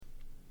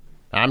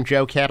I'm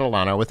Joe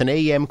Catalano with an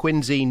AM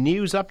Quincy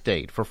news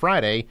update for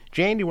Friday,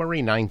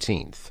 January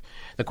 19th.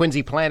 The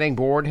Quincy Planning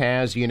Board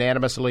has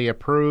unanimously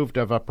approved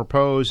of a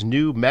proposed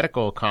new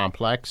medical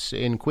complex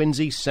in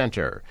Quincy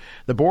Center.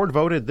 The board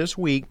voted this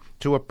week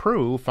to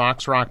approve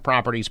Fox Rock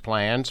Properties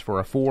plans for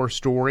a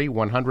 4-story,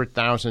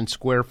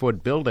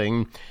 100,000-square-foot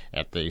building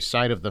at the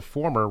site of the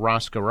former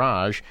Ross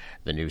Garage.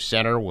 The new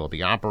center will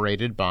be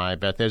operated by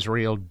Beth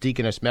Israel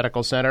Deaconess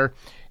Medical Center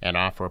and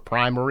offer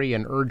primary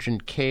and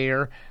urgent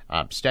care,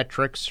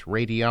 obstetrics,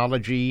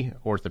 radiology,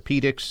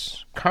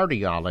 orthopedics,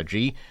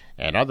 cardiology,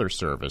 and other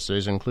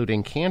services,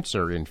 including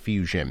cancer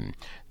infusion.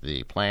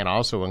 The plan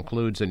also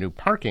includes a new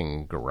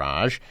parking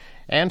garage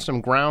and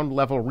some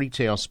ground-level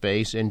retail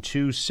space in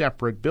 2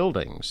 separate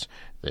buildings.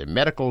 The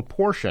medical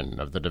portion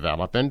of the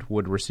development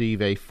would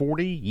receive a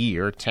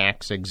 40-year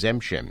tax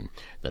exemption.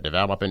 The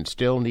development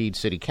still needs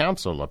City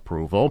Council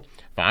approval.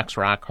 Fox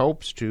Rock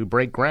hopes to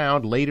break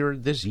ground later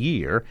this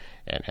year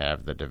and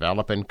have the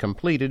development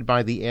completed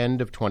by the end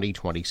of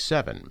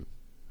 2027.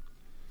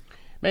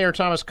 Mayor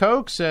Thomas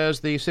Koch says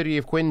the city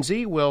of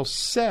Quincy will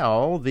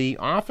sell the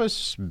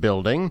office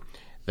building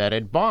that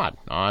it bought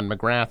on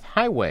McGrath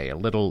Highway a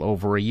little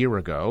over a year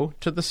ago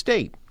to the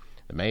state.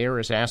 The mayor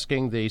is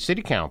asking the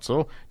city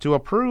council to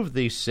approve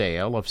the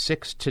sale of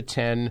 6 to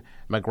 10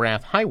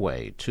 McGrath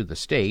Highway to the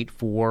state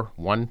for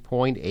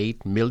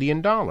 $1.8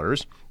 million,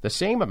 the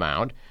same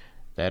amount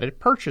that it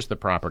purchased the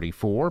property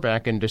for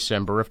back in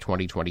December of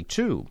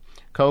 2022.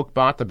 Koch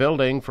bought the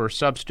building for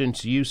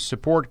substance use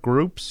support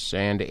groups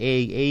and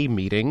AA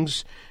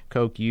meetings.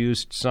 Koch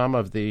used some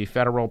of the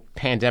federal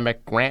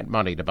pandemic grant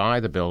money to buy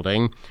the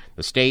building.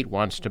 The state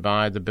wants to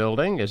buy the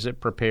building as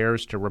it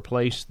prepares to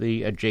replace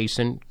the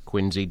adjacent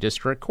Quincy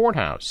District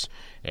Courthouse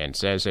and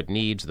says it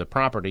needs the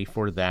property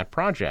for that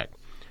project.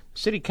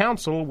 City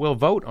Council will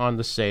vote on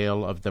the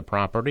sale of the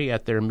property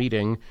at their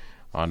meeting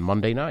on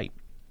Monday night.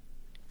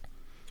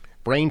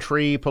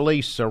 Braintree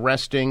police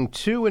arresting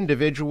 2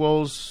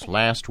 individuals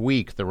last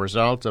week, the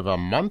result of a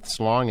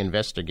months-long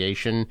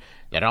investigation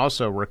that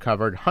also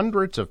recovered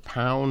hundreds of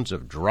pounds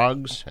of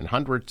drugs and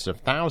hundreds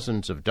of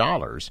thousands of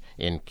dollars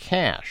in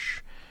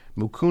cash.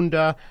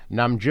 Mukunda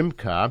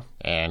Namjimka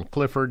and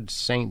Clifford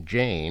St.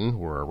 Jane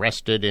were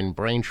arrested in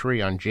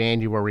Braintree on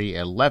January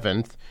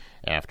 11th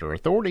after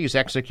authorities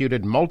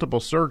executed multiple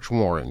search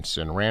warrants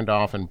in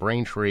Randolph and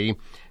Braintree,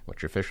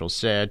 which officials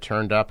said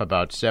turned up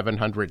about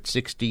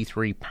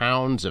 763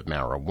 pounds of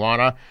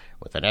marijuana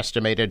with an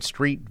estimated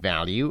street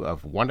value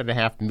of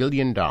 $1.5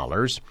 million,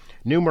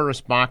 numerous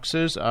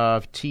boxes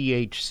of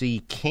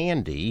THC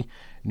candy,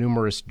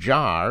 numerous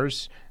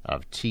jars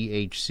of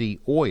THC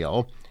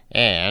oil,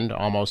 and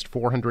almost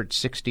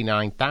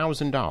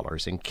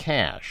 $469,000 in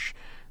cash.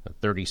 The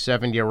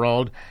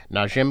 37-year-old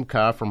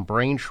Najimka from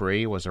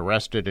Braintree was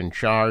arrested and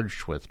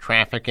charged with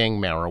trafficking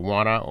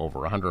marijuana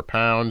over 100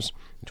 pounds.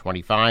 The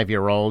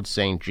 25-year-old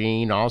St.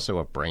 Jean, also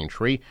of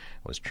Braintree,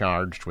 was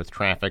charged with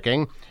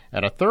trafficking.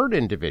 And a third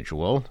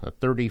individual, a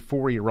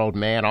 34-year-old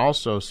man,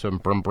 also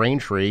from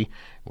Braintree,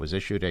 was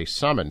issued a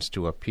summons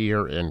to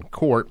appear in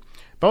court.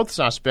 Both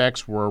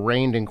suspects were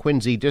arraigned in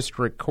Quincy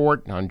District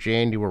Court on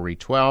January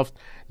 12th.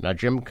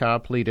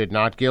 Najimka pleaded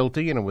not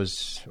guilty and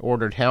was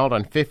ordered held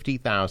on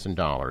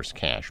 $50,000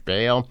 cash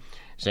bail.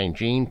 St.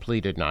 Jean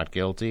pleaded not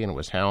guilty and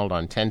was held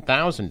on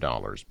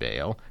 $10,000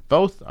 bail.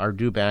 Both are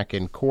due back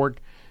in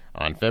court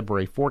on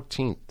February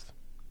 14th.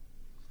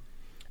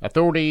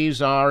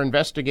 Authorities are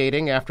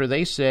investigating after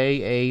they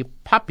say a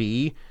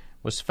puppy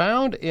was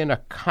found in a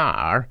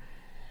car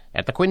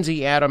at the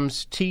Quincy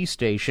Adams T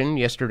station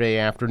yesterday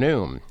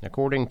afternoon.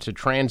 According to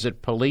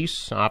transit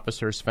police,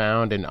 officers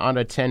found an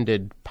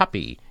unattended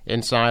puppy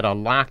inside a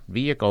locked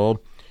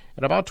vehicle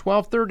at about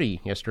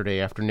 12:30 yesterday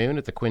afternoon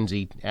at the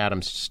Quincy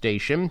Adams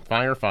station.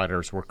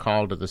 Firefighters were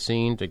called to the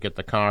scene to get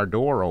the car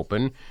door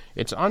open.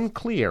 It's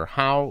unclear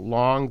how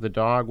long the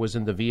dog was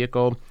in the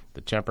vehicle.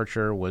 The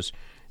temperature was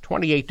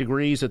 28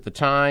 degrees at the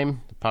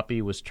time. The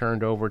puppy was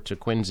turned over to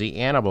Quincy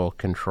Animal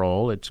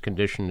Control. Its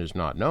condition is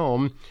not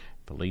known.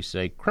 Police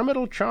say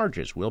criminal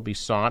charges will be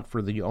sought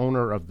for the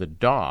owner of the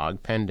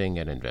dog pending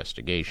an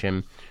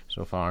investigation.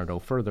 So far, no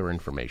further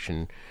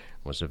information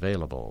was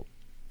available.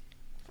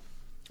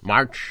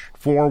 March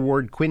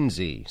Forward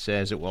Quincy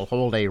says it will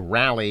hold a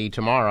rally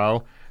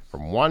tomorrow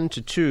from 1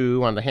 to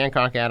 2 on the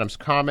Hancock Adams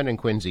Common in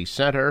Quincy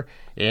Center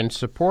in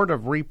support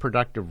of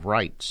reproductive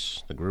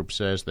rights. The group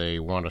says they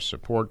want to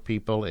support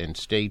people in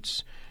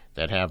states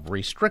that have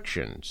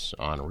restrictions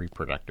on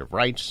reproductive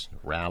rights.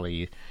 The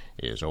rally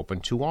is open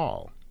to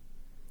all.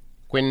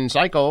 Quinn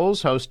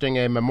Cycles hosting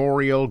a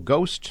memorial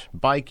ghost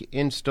bike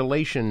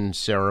installation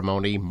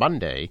ceremony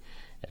Monday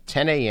at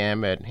 10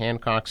 a.m. at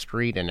Hancock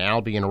Street and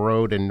Albion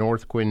Road in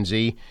North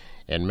Quincy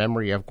in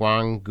memory of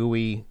Guang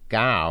Gui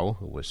Gao,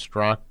 who was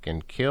struck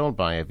and killed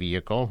by a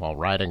vehicle while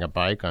riding a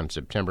bike on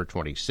September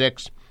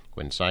 26.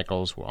 Quinn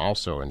Cycles will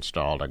also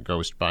install a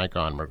ghost bike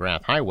on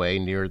McGrath Highway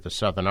near the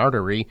Southern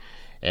Artery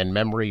in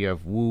memory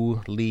of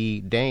Wu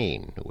Li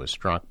Dane, who was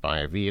struck by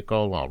a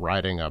vehicle while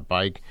riding a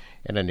bike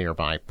in a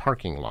nearby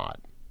parking lot.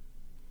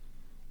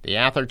 The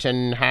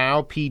Atherton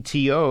Howe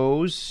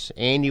PTO's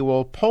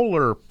annual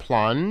Polar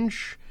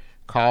Plunge,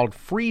 called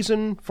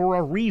Freezin' for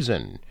a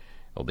Reason,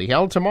 will be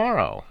held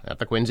tomorrow at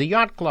the Quincy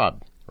Yacht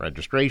Club.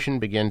 Registration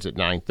begins at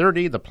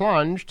 9:30. The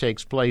plunge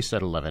takes place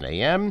at 11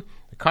 a.m.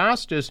 The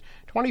cost is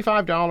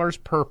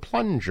 $25 per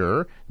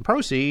plunger. The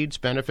proceeds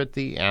benefit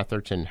the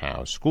Atherton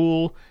Howe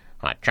School.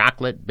 Hot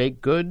chocolate,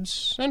 baked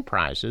goods, and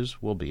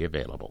prizes will be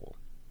available.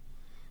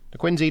 The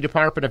Quincy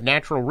Department of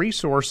Natural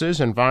Resources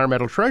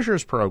Environmental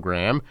Treasures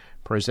Program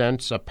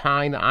presents a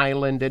Pine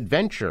Island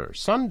Adventure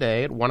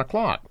Sunday at 1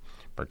 o'clock.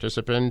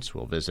 Participants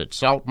will visit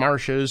salt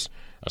marshes,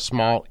 a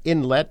small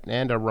inlet,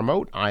 and a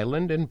remote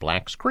island in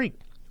Blacks Creek.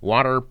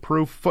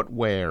 Waterproof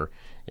footwear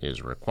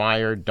is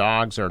required.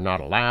 Dogs are not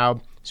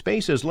allowed.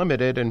 Space is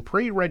limited, and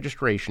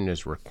pre-registration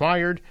is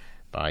required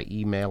by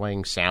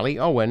emailing Sally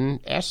Owen,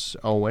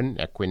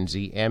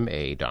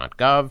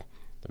 sowen@quincyma.gov.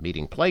 The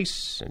meeting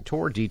place and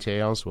tour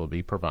details will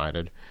be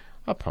provided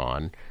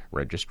upon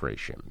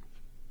registration.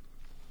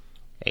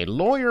 A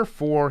lawyer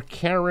for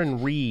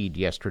Karen Reed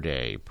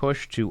yesterday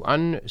pushed to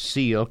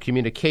unseal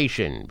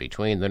communication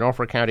between the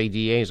Norfolk County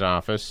DA's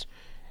office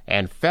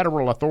and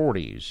federal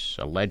authorities,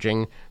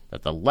 alleging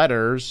that the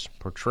letters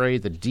portray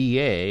the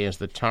DA as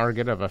the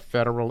target of a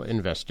federal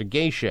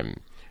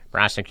investigation.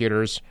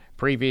 Prosecutors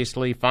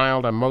previously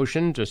filed a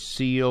motion to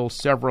seal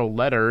several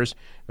letters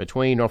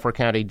between Norfolk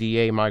County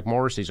DA Mike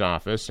Morrissey's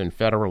office and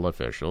federal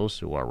officials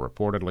who are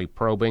reportedly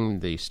probing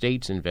the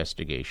state's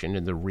investigation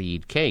in the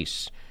Reed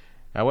case.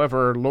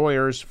 However,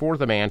 lawyers for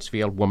the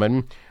Mansfield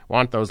woman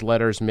want those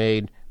letters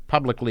made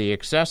publicly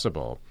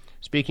accessible.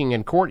 Speaking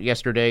in court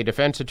yesterday,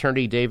 defense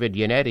attorney David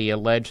Yannetti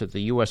alleged that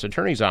the U.S.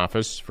 Attorney's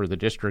Office for the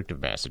District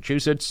of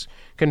Massachusetts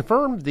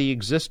confirmed the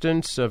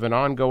existence of an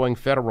ongoing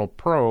federal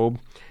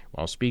probe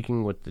while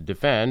speaking with the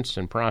defense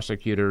and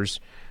prosecutors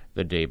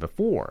the day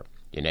before.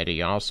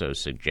 Yannetti also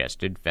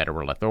suggested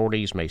federal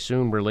authorities may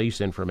soon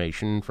release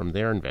information from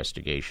their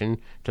investigation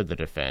to the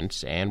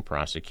defense and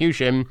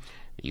prosecution.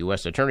 The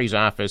U.S. Attorney's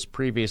Office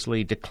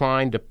previously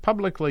declined to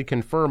publicly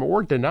confirm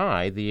or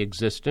deny the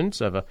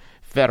existence of a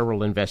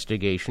federal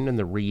investigation in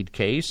the Reed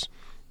case.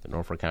 The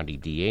Norfolk County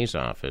DA's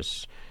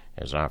office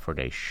has offered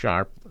a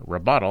sharp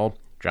rebuttal.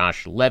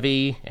 Josh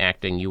Levy,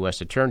 acting U.S.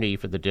 Attorney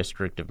for the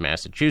District of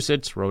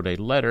Massachusetts, wrote a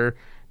letter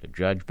to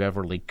Judge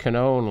Beverly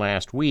Canone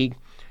last week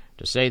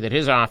to say that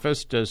his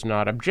office does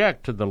not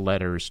object to the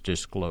letter's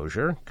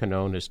disclosure.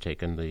 Canone has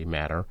taken the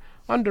matter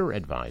under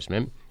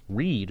advisement.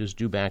 Reed is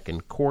due back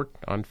in court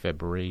on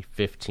February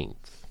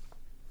 15th.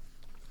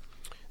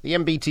 The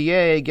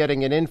MBTA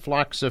getting an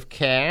influx of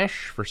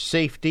cash for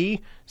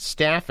safety,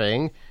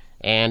 staffing,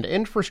 and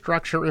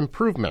infrastructure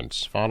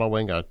improvements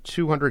following a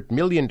 $200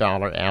 million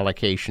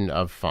allocation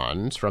of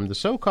funds from the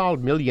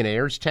so-called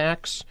millionaire's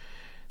tax.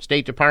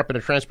 State Department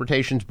of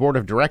Transportation's Board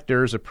of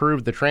Directors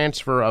approved the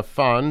transfer of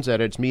funds at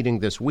its meeting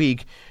this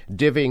week,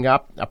 divvying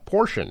up a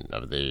portion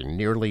of the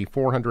nearly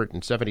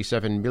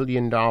 $477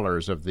 million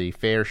of the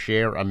Fair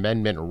Share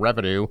Amendment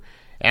revenue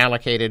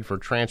allocated for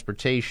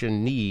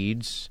transportation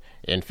needs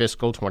in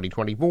fiscal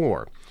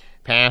 2024.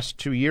 Passed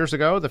 2 years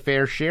ago, the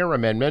Fair Share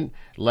Amendment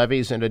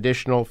levies an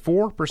additional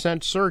 4%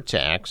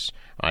 surtax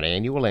on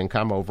annual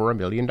income over $1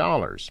 million.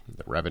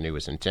 The revenue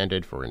is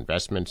intended for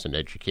investments in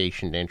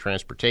education and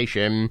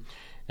transportation.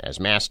 As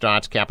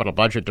MassDOT's Capital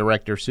Budget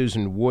Director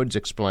Susan Woods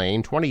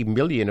explained, $20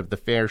 million of the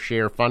Fair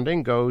Share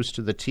funding goes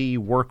to the T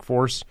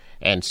Workforce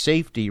and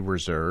Safety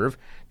Reserve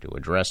to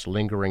address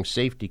lingering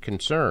safety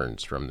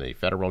concerns from the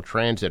Federal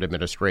Transit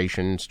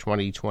Administration's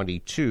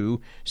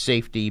 2022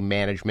 Safety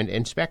Management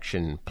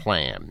Inspection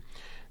Plan.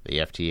 The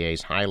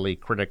FTA's highly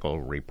critical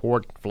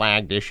report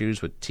flagged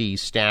issues with T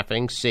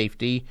staffing,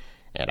 safety,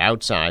 and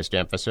outsized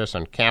emphasis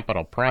on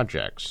capital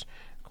projects.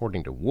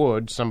 According to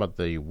Wood, some of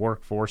the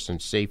workforce and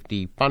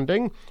safety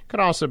funding could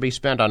also be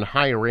spent on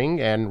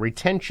hiring and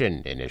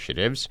retention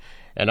initiatives.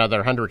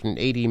 Another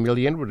 $180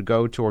 million would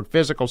go toward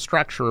physical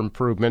structure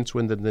improvements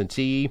within the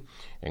T,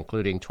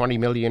 including $20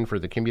 million for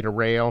the commuter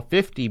rail,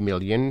 $50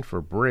 million for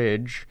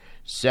bridge,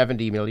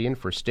 $70 million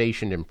for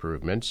station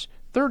improvements,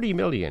 $30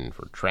 million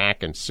for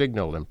track and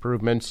signal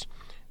improvements,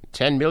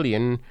 $10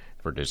 million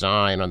for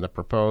design on the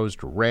proposed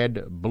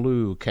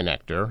red-blue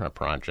connector, a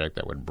project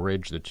that would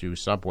bridge the two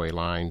subway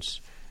lines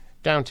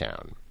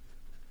downtown.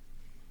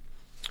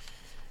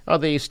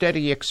 The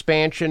steady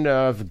expansion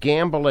of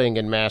gambling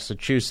in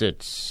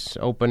Massachusetts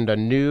opened a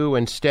new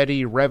and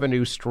steady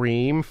revenue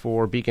stream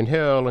for Beacon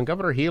Hill, and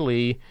Governor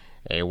Healy,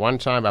 a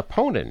one-time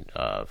opponent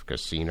of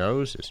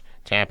casinos, is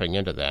tapping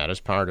into that as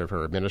part of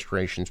her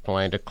administration's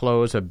plan to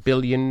close a $1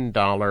 billion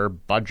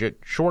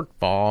budget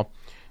shortfall.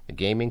 The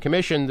Gaming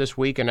Commission this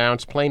week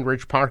announced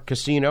Plainridge Park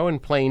Casino in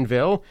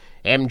Plainville,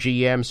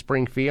 MGM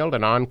Springfield,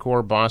 and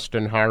Encore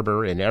Boston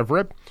Harbor in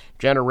Everett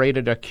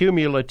generated a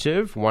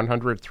cumulative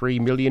 $103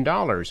 million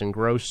in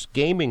gross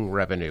gaming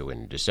revenue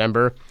in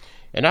December,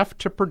 enough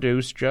to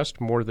produce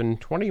just more than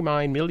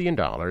 $29 million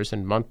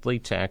in monthly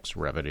tax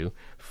revenue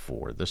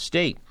for the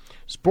state.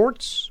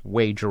 Sports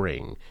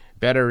wagering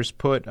Bettors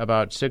put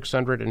about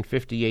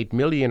 $658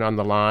 million on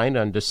the line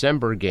on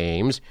December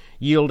games,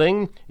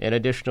 yielding an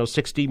additional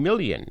 $60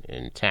 million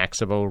in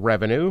taxable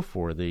revenue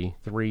for the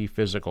 3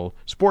 physical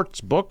sports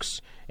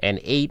books and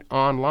 8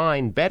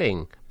 online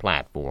betting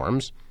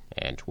platforms,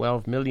 and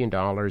 $12 million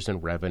in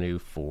revenue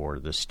for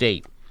the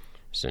state.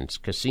 Since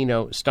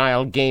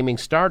casino-style gaming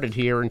started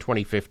here in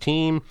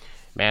 2015,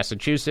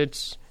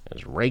 Massachusetts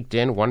has raked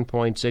in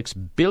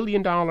 $1.6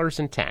 billion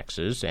in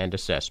taxes and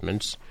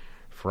assessments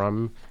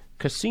from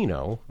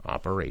casino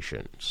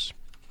operations.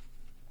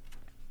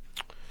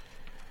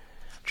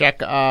 Check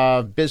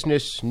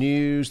business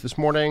news this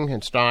morning,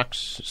 and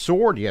stocks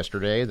soared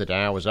yesterday. The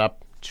Dow was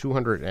up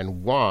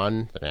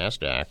 201, the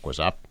Nasdaq was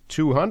up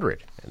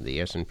 200, and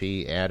the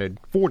S&P added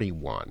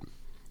 41.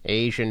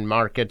 Asian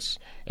markets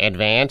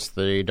advanced.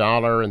 The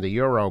dollar and the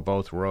euro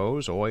both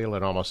rose, oil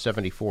at almost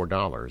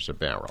 $74 a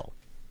barrel.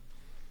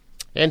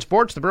 In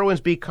sports, the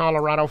Bruins beat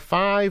Colorado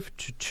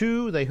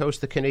 5-2. They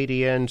host the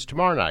Canadiens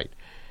tomorrow night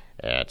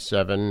at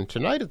 7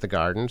 tonight at the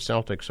Garden.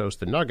 Celtics host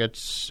the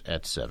Nuggets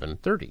at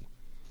 7:30.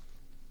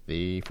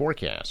 The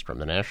forecast from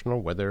the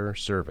National Weather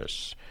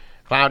Service.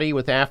 Cloudy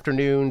with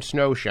afternoon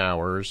snow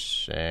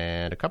showers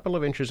and a couple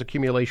of inches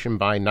accumulation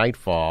by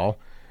nightfall.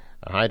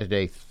 A high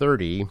today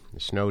 30. The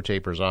snow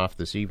tapers off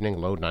this evening,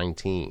 low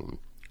 19.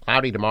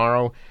 Cloudy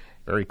tomorrow,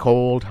 very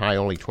cold, high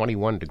only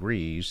 21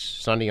 degrees.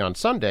 Sunny on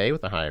Sunday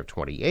with a high of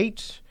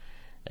 28.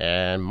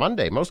 And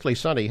Monday, mostly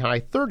sunny, high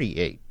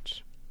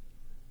 38.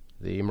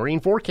 The marine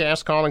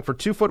forecast calling for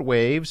 2-foot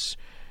waves,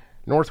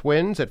 north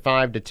winds at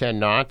 5 to 10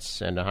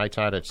 knots, and a high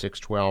tide at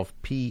 6:12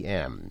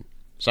 p.m.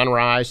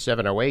 Sunrise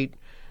 7:08,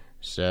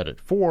 set at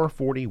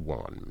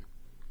 4:41.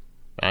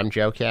 I'm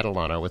Joe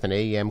Catalano with an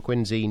AM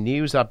Quincy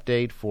news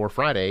update for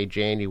Friday,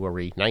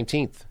 January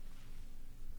 19th.